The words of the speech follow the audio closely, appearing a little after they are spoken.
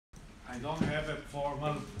I don't have a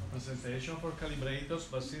formal presentation for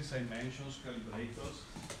calibrators, but since I mentioned calibrators,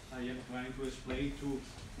 I am trying to explain to,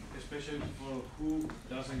 especially for who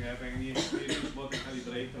doesn't have any experience, what a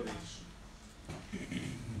calibrator is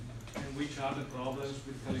and which are the problems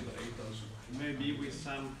with calibrators. Maybe with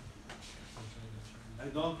some, I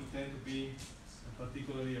don't intend to be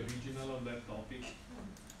particularly original on that topic.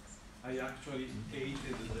 I actually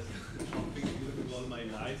hated the topic all my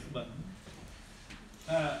life, but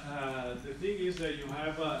the thing is that you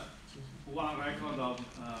have one record of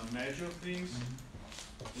measure things,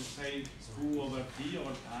 let's say Q over T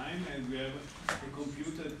over time, and we have a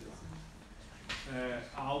computed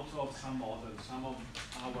out of some models, some of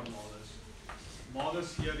our models.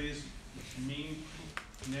 Models here is mean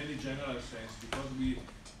in any general sense, because we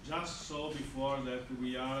just saw before that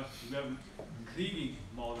we have Kriging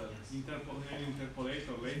model, an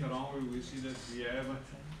interpolator. Later on we will see that we have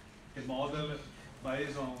a model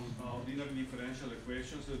based on ordinary differential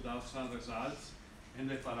equations that have some results, and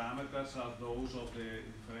the parameters are those of the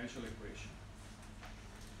differential equation.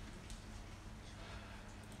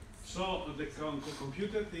 So the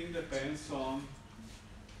computer thing depends on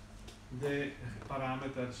the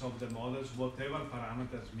parameters of the models, whatever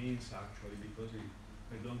parameters means actually, because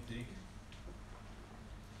I don't think.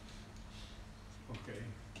 Okay,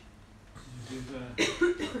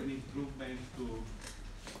 this is an improvement to.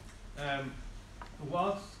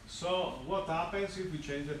 What happens if we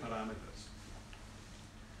change the parameters?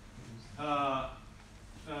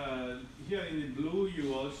 Here in the blue,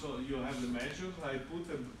 you have the measures. I put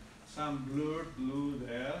some blurred blue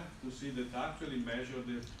there to see that actually measured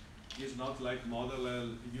is not like model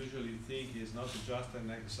usually think is not just an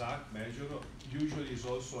exact measure. Usually is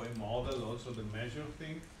also a model, also the measure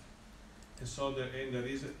thing. And so there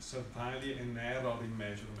is certainly an error in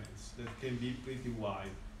measurements that can be pretty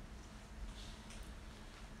wide.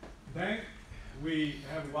 Then we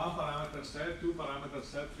have one parameter set, two parameter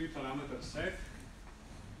set, three parameter set,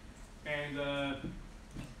 and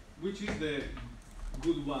which is the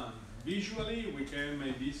good one? Visually, we can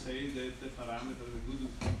maybe say that the good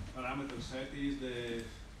parameter set is the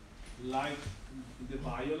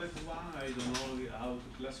violet one. I don't know how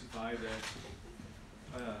to classify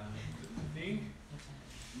the thing,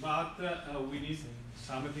 but we need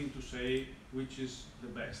something to say which is the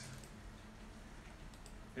best.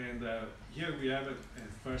 And here we have a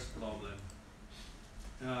first problem.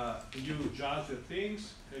 You judge the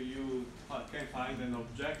things, you can find an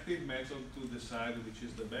objective method to decide which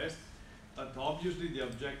is the best, but obviously the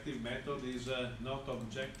objective method is not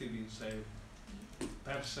objective in say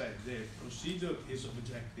per se. The procedure is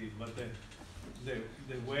objective, but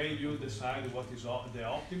the way you decide what is the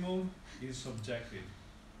optimum is subjective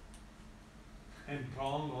and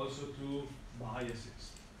prone also to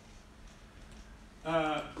biases.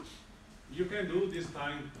 You can do this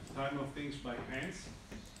time of things by hands.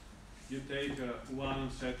 You take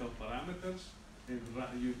one set of parameters and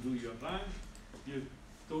you do your run. You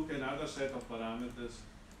took another set of parameters.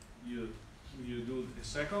 You do a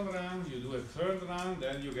second run. You do a third run.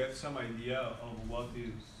 Then you get some idea of what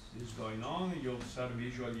is going on. You observe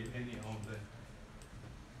visually any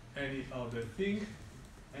of the thing,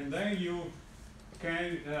 and then you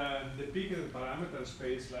can depict the parameter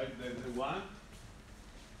space like the one.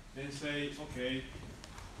 And say, okay,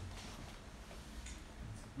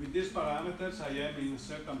 with these parameters, I am in a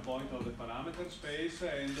certain point of the parameter space,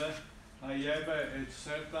 and I have a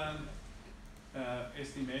certain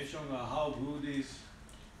estimation of how good is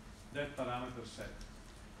that parameter set.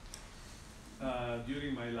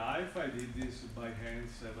 During my life, I did this by hand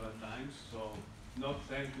several times, so not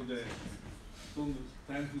 10 to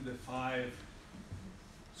the 5.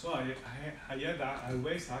 So I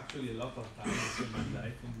waste actually a lot of time in my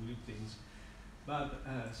life in doing things. But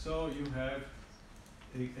so you have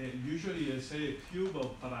usually say a cube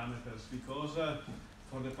of parameters, because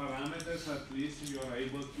for the parameters at least you are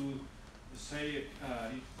able to say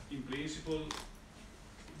in principle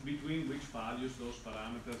between which values those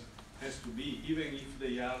parameters has to be, even if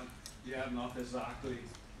they are not exactly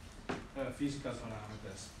physical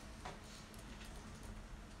parameters.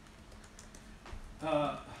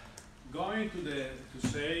 Going to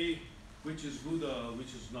say which is good or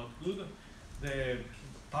which is not good, the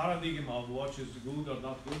paradigm of what is good or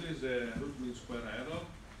not good is the root mean square error.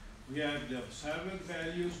 We have the observed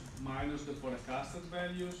values minus the forecasted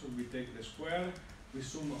values. So we take the square, we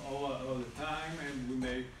sum all the time, and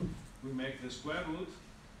we make the square root.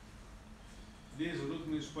 This root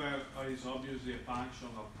mean square is obviously a function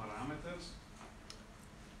of parameters,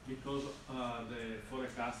 because the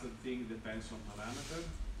forecasted thing depends on parameter.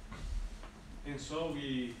 And so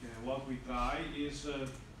what we try is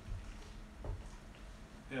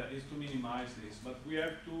is to minimize this. But we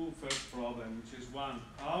have two first problems, which is one,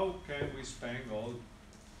 how can we span all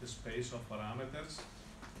the space of parameters,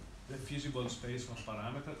 the feasible space of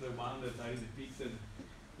parameters, the one that I depicted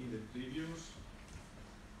in the previous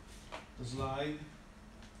slide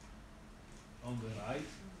on the right.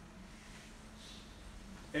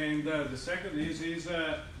 And the second is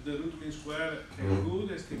the root mean square a good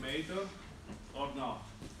estimator or not?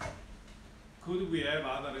 Could we have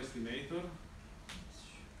other estimator?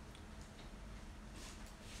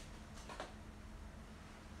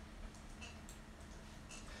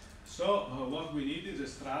 So what we need is a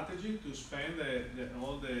strategy to span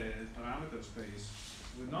all the parameter space.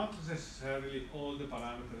 Well, not necessarily all the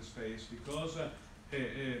parameter space, because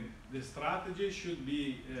the strategy should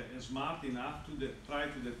be smart enough to try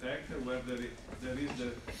to detect where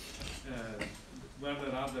where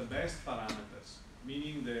there are the best parameters,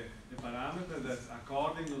 meaning the parameter that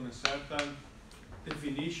according to a certain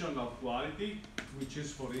definition of quality, which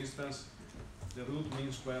is, for instance, the root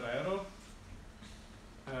mean square error.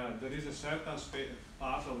 There is a certain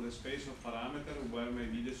part of the space of parameter where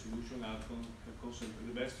maybe the solution are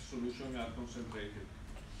the best solutions are concentrated.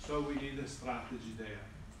 So we need a strategy there.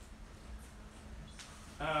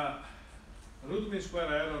 Root mean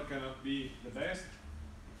square error cannot be the best.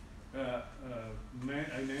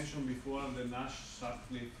 I mentioned before the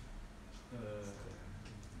Nash-Sutcliffe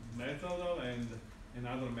method and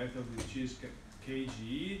another method which is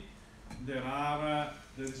KGE. There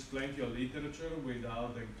is plenty of literature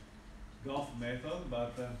without the GEOF method,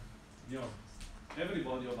 but you know,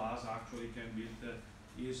 everybody of us actually can build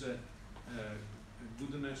his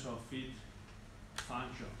goodness of fit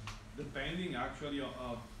function, depending actually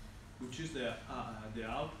on which is the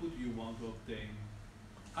output you want to obtain.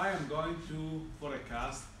 I am going to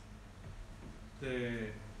forecast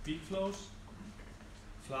the peak flows,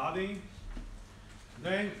 flooding,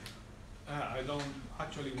 then I don't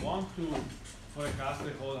actually want to forecast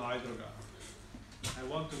the whole hydrograph. I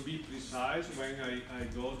want to be precise when I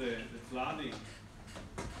go the flooding.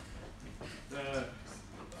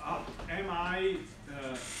 Am I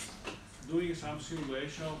doing some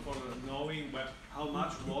simulation for knowing how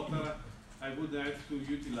much water I would have to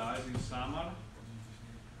utilize in summer?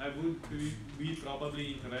 I would be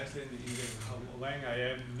probably interested in when I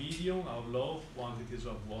have medium or low quantities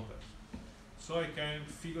of water. So I can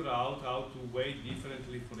figure out how to weigh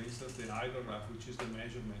differently, for instance, the hydrograph, which is the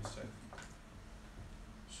measurement set.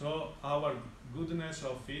 So our goodness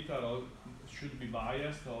of fit should be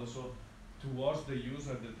biased also towards the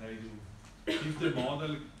user that I do. If the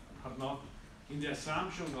model are not, in the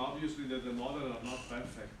assumption obviously that the model are not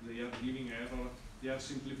perfect, they are giving error, they are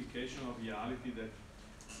simplification of reality that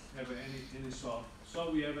have any sort.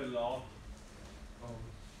 So we have a lot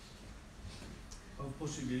of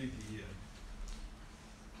possibility here.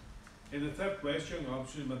 And the third question,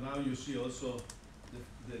 obviously, but now you see also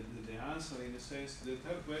the answer in a sense. The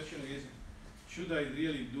third question is, should I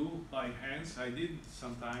really do by hands? I did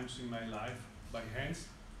sometimes in my life by hands,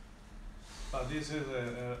 but this is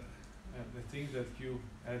the thing that you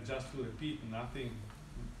have just to repeat, nothing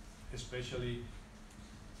especially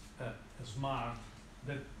smart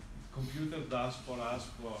that computer does for us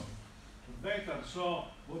for better. So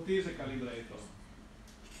what is a calibrator?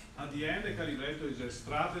 At the end, a calibrator is a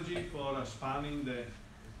strategy for spanning the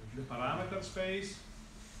parameter space,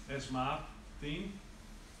 a smart thing,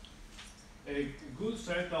 a good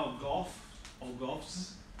set of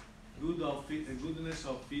GEOFs, goodness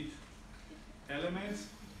of fit elements,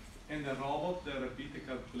 and a robot that repeats the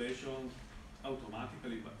calculation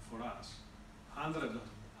automatically for us, hundreds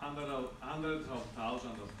of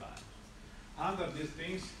thousands of times. Under these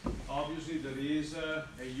things, obviously, there is a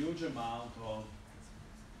huge amount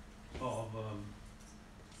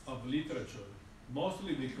of literature,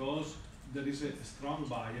 mostly because there is a strong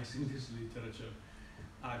bias in this literature,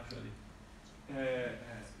 actually.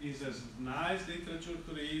 It's a nice literature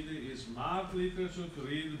to read, it's smart literature to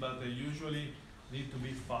read, but they usually need to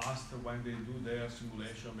be fast when they do their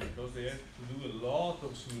simulation because they have to do a lot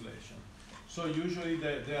of simulation. So usually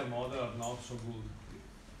their models are not so good.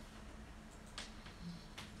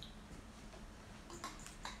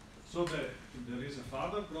 So there is a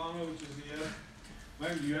further problem which is here.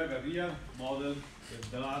 When you have a real model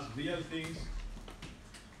that does real things,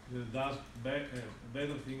 that does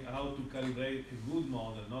better thing, how to calibrate a good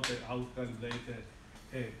model, not how to calibrate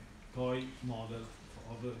a toy model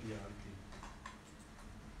of the reality.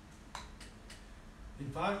 In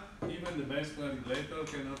fact, even the best calibrator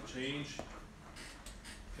cannot change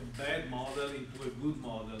a bad model into a good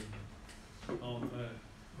model,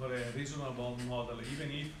 or a reasonable model,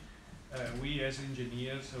 even if we as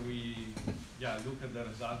engineers, we look at the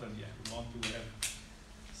result at the end. We want to have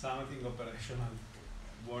something operational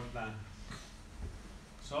work done.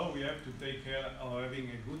 So we have to take care of having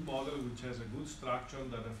a good model which has a good structure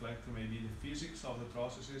that reflects maybe the physics of the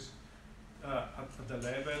processes at the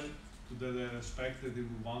level to the respect that we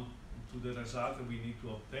want to the result that we need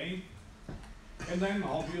to obtain. And then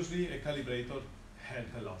obviously a calibrator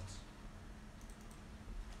helps a lot.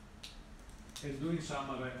 And doing some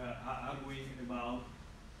arguing about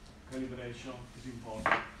calibration is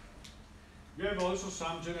important. We have also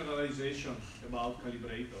some generalization about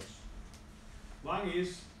calibrators. One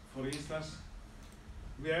is, for instance,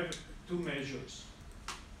 we have two measures.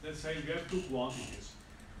 Let's say we have two quantities.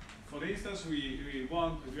 For instance, we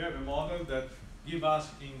have a model that gives us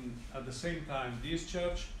at the same time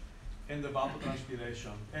discharge and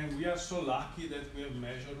evapotranspiration. And we are so lucky that we have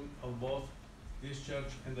measured of both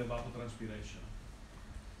discharge and evapotranspiration.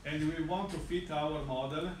 And we want to fit our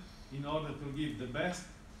model in order to give the best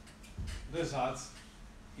results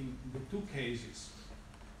in the two cases.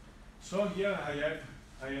 So here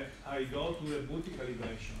I go to the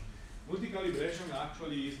multi-calibration. Multi-calibration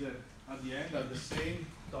actually is at the end the same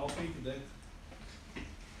topic that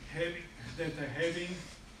having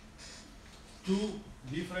two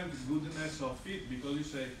different goodness of fit, because you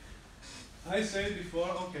say, I said before,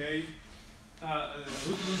 okay,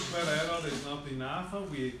 root mean square error is not enough.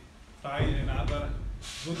 We try another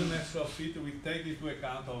goodness of fit. We take into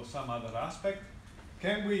account of some other aspect.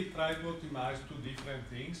 Can we try to optimize two different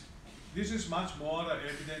things? This is much more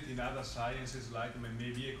evident in other sciences like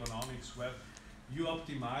maybe economics, where you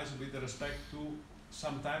optimize with respect to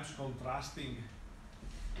sometimes contrasting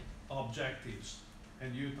objectives,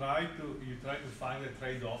 and you try to find a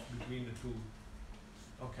trade-off between the two.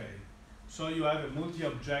 Okay, so you have a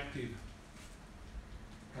multi-objective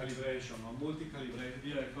calibration or multi-calibration.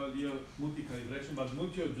 Here I call it multi-calibration, but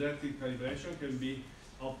multi-objective calibration can be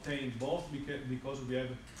obtained both because we have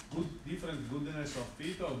different goodness of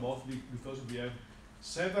fit, or both because we have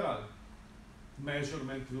several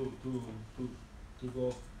measurements to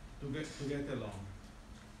get along.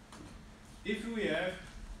 If we have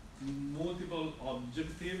multiple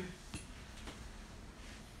objectives,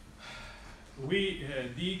 we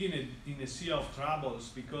dig in a sea of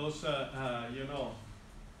troubles, because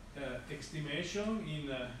estimation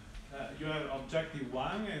in you have objective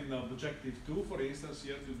 1 and objective 2, for instance,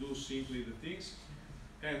 here to do simply the things,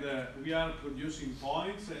 and we are producing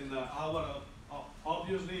points, and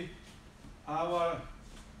obviously our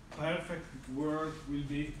perfect world will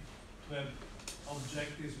be to have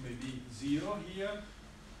objectives maybe 0 here.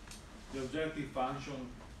 The objective function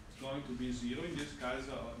is going to be 0 in this case,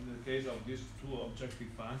 in the case of these two objective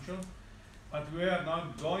functions, but we are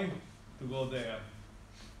not going to go there.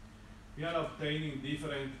 We are obtaining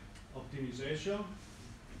different optimization,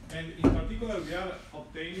 and in particular we are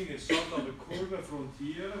obtaining a sort of a curve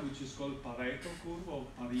frontier which is called Pareto curve or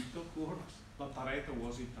Pareto curve, but Pareto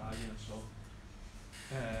was Italian, so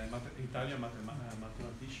Italian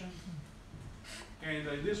mathematician. And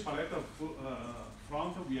in this Pareto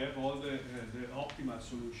front we have all the optimal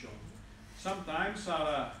solutions. Sometimes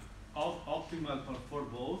are optimal for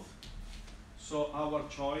both, so our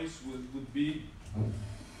choice would be,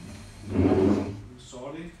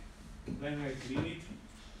 sorry, then I clean it.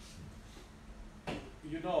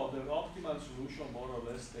 You know, the optimal solution more or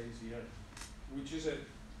less stays here, which is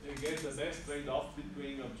again the best trade-off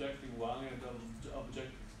between objective 1 and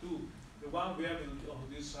objective 2. The one we have on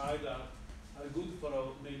this side are good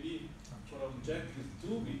for maybe for objective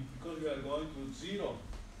 2, because we are going to 0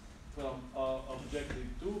 from objective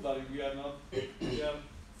 2, but we are not. We are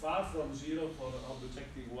far from 0 for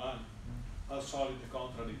objective 1. Sorry, the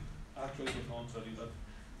contrary. Actually, the contrary, but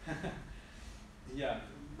yeah,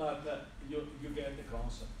 but you get the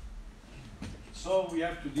concept. So we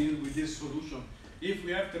have to deal with this solution. If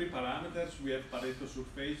we have 3 parameters, we have Pareto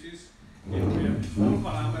surfaces. If we have 4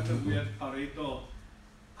 parameters, we have Pareto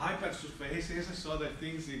hypersurfaces, so that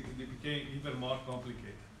things became even more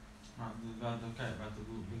complicated. Okay, but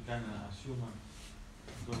we can assume a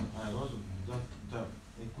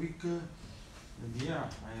quick idea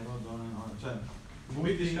I wrote on. We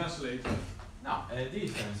discuss later. No,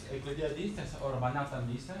 distance, Euclidean distance or Manhattan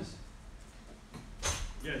distance.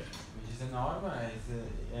 Yes. Which is a norm,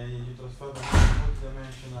 and you transform a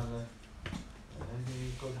multi-dimensional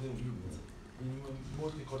in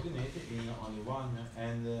multi-coordinate in only one,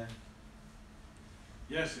 and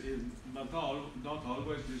yes, but not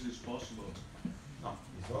always this is possible. No,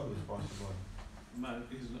 it's always possible. But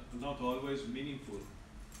it's not always meaningful.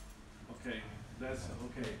 Okay, that's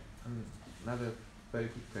okay. Another very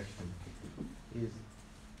quick question is,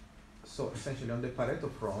 So essentially on the Pareto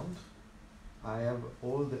front, I have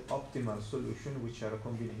all the optimal solution which are a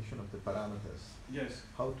combination of the parameters. Yes.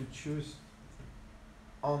 How to choose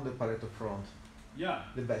on the Pareto front Yeah.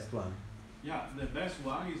 the best one? Yeah, the best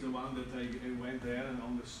one is the one that I went there and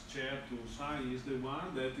on the chair to sign is the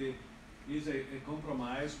one that is a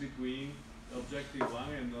compromise between objective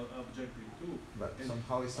 1 and objective 2. But And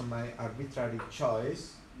somehow it's my arbitrary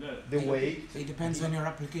choice. the The weight, It depends on your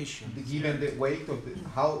application. given the weight of the,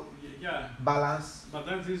 how yeah, balance. but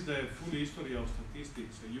that is the full history of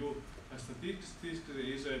statistics. Statistics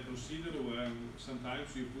is a procedure where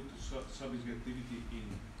sometimes you put subjectivity in.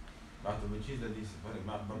 But which is the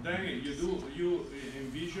disadvantage? Then you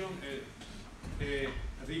envision a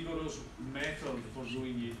rigorous method for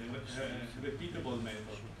doing it, a repeatable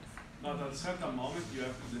method. But at a certain moment you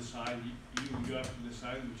have to decide you have to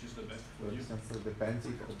decide which is the best for For you. example, depends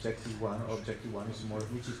if objective one or objective one is more,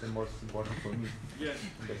 which is the most important for me Yes.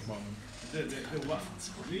 in that moment. The one,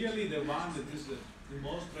 really the one that is the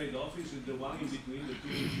most trade-off is the one in between the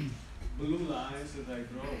two blue lines that I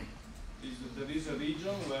draw. There is a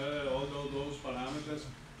region where all those parameters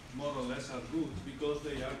more or less are good because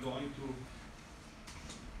they are going to.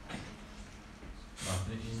 But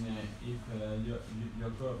if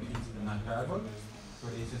your curve is an hyperbole,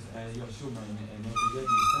 for instance, you assume an integer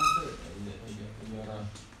distance,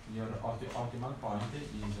 your optimal point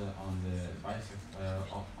is on the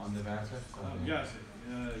on the vertex. Yes,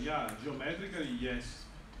 yeah, geometrically yes,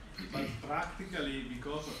 but practically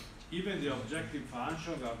because even the objective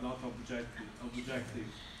functions are not objective.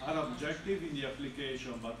 Are objective in the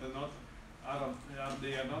application, but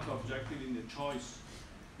they are not objective in the choice.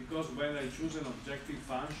 Because when I choose an objective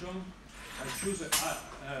function, I choose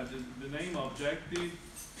the name objective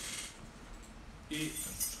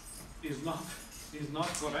is not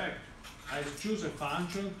correct. I choose a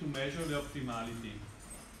function to measure the optimality.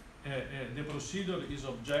 The procedure is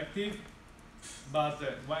objective, but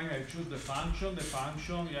when I choose the function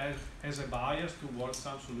has a bias towards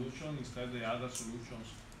some solution instead of the other solutions.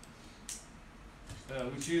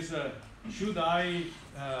 Which is, should I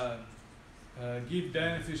give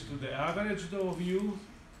benefits to the average of you?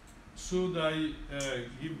 Should I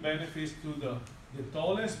give benefits to the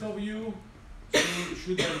tallest of you?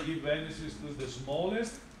 Should I give benefits to the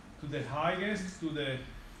smallest, to the highest, to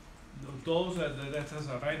those that has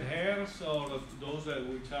red hairs, or those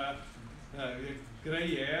which are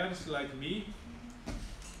gray hairs like me?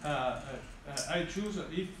 I choose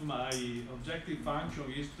if my objective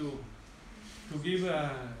function is to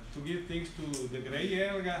give things to the gray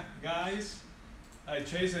hair guys. I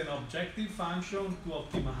choose an objective function to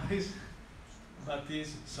optimize, but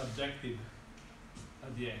is subjective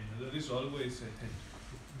at the end. There is always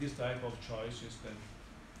this type of choices that,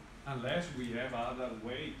 unless we have other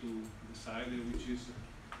way to decide which is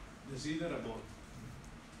desirable.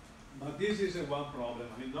 But this is one problem.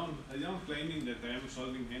 I am claiming that I am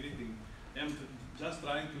solving anything. I am just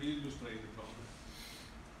trying to illustrate the problem.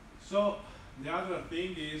 So the other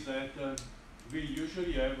thing is that we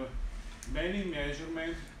usually have many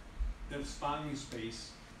measurements that span in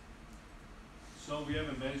space. So we have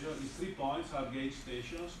a measure, 3 points are gauge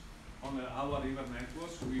stations on our river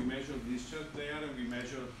networks. We measure discharge there, and we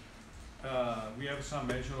measure, we have some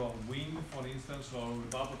measure of wind, for instance, or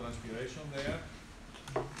evapotranspiration there.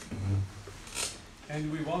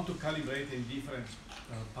 And we want to calibrate in different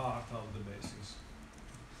part of the basis.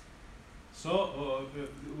 So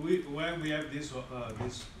when we have this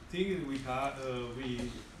thing, we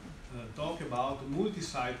talk about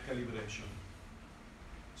multi-site calibration.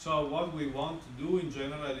 So what we want to do in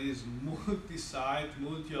general is multi-site,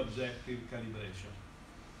 multi-objective calibration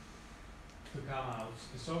to come out.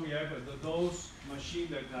 So we have those machines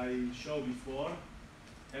that I showed before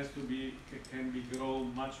can be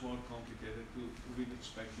grown much more complicated with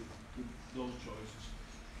respect to those choices.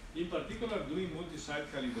 In particular, doing multi-site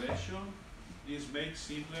calibration is made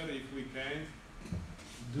simpler if we can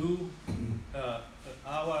do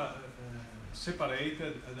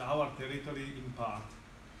separated our territory in part.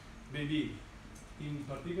 Maybe in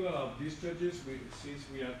particular of discharges, since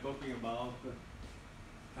we are talking about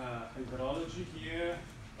hydrology here,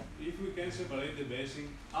 if we can separate the basin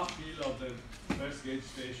uphill of the first gauge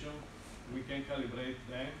station, we can calibrate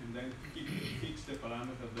them and then fix the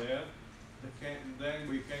parameter there. Then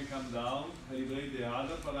we can come down, calibrate the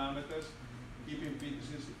other parameters, keeping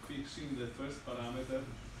fixing the first parameter,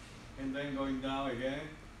 and then going down again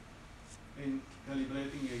and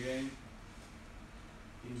calibrating again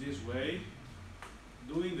in this way.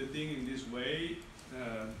 Doing the thing in this way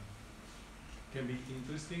can be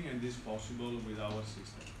interesting, and is possible with our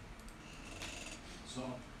system. So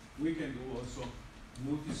we can do also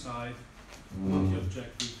multi-site,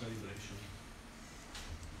 multi-objective calibration.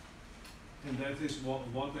 And that is what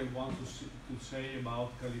I want to say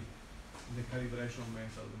about the calibration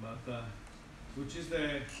method. But which is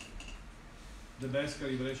the best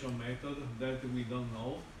calibration method that we don't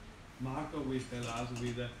know? Marco will tell us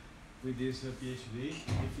with his PhD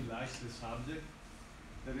if he likes the subject.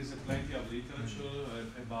 There is plenty of literature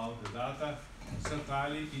about the data.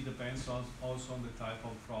 Certainly, it depends also on the type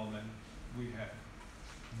of problem we have.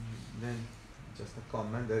 Then, just a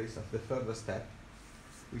comment, there is the further step,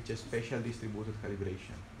 which is spatial distributed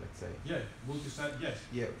calibration, let's say. Yeah, multi-site, yes.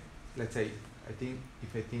 Yeah, let's say,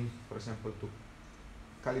 if I think, for example, to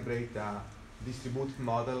calibrate a distributed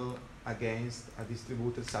model against a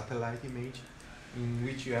distributed satellite image, in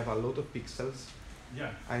which you have a lot of pixels.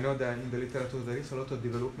 Yeah. I know that in the literature there is a lot of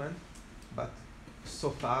development, but so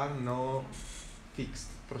far no fixed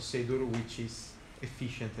procedure which is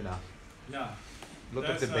efficient enough. Yeah. Lot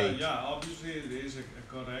of debate. Yeah, obviously it is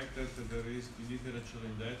correct that there is literature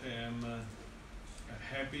in that. I am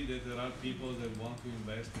happy that there are people that want to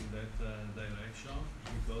invest in that direction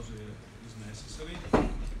because it is necessary.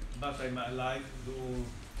 But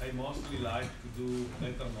I mostly like to do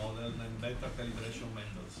better models and better calibration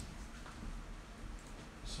methods.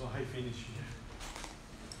 So I finish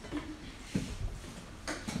here.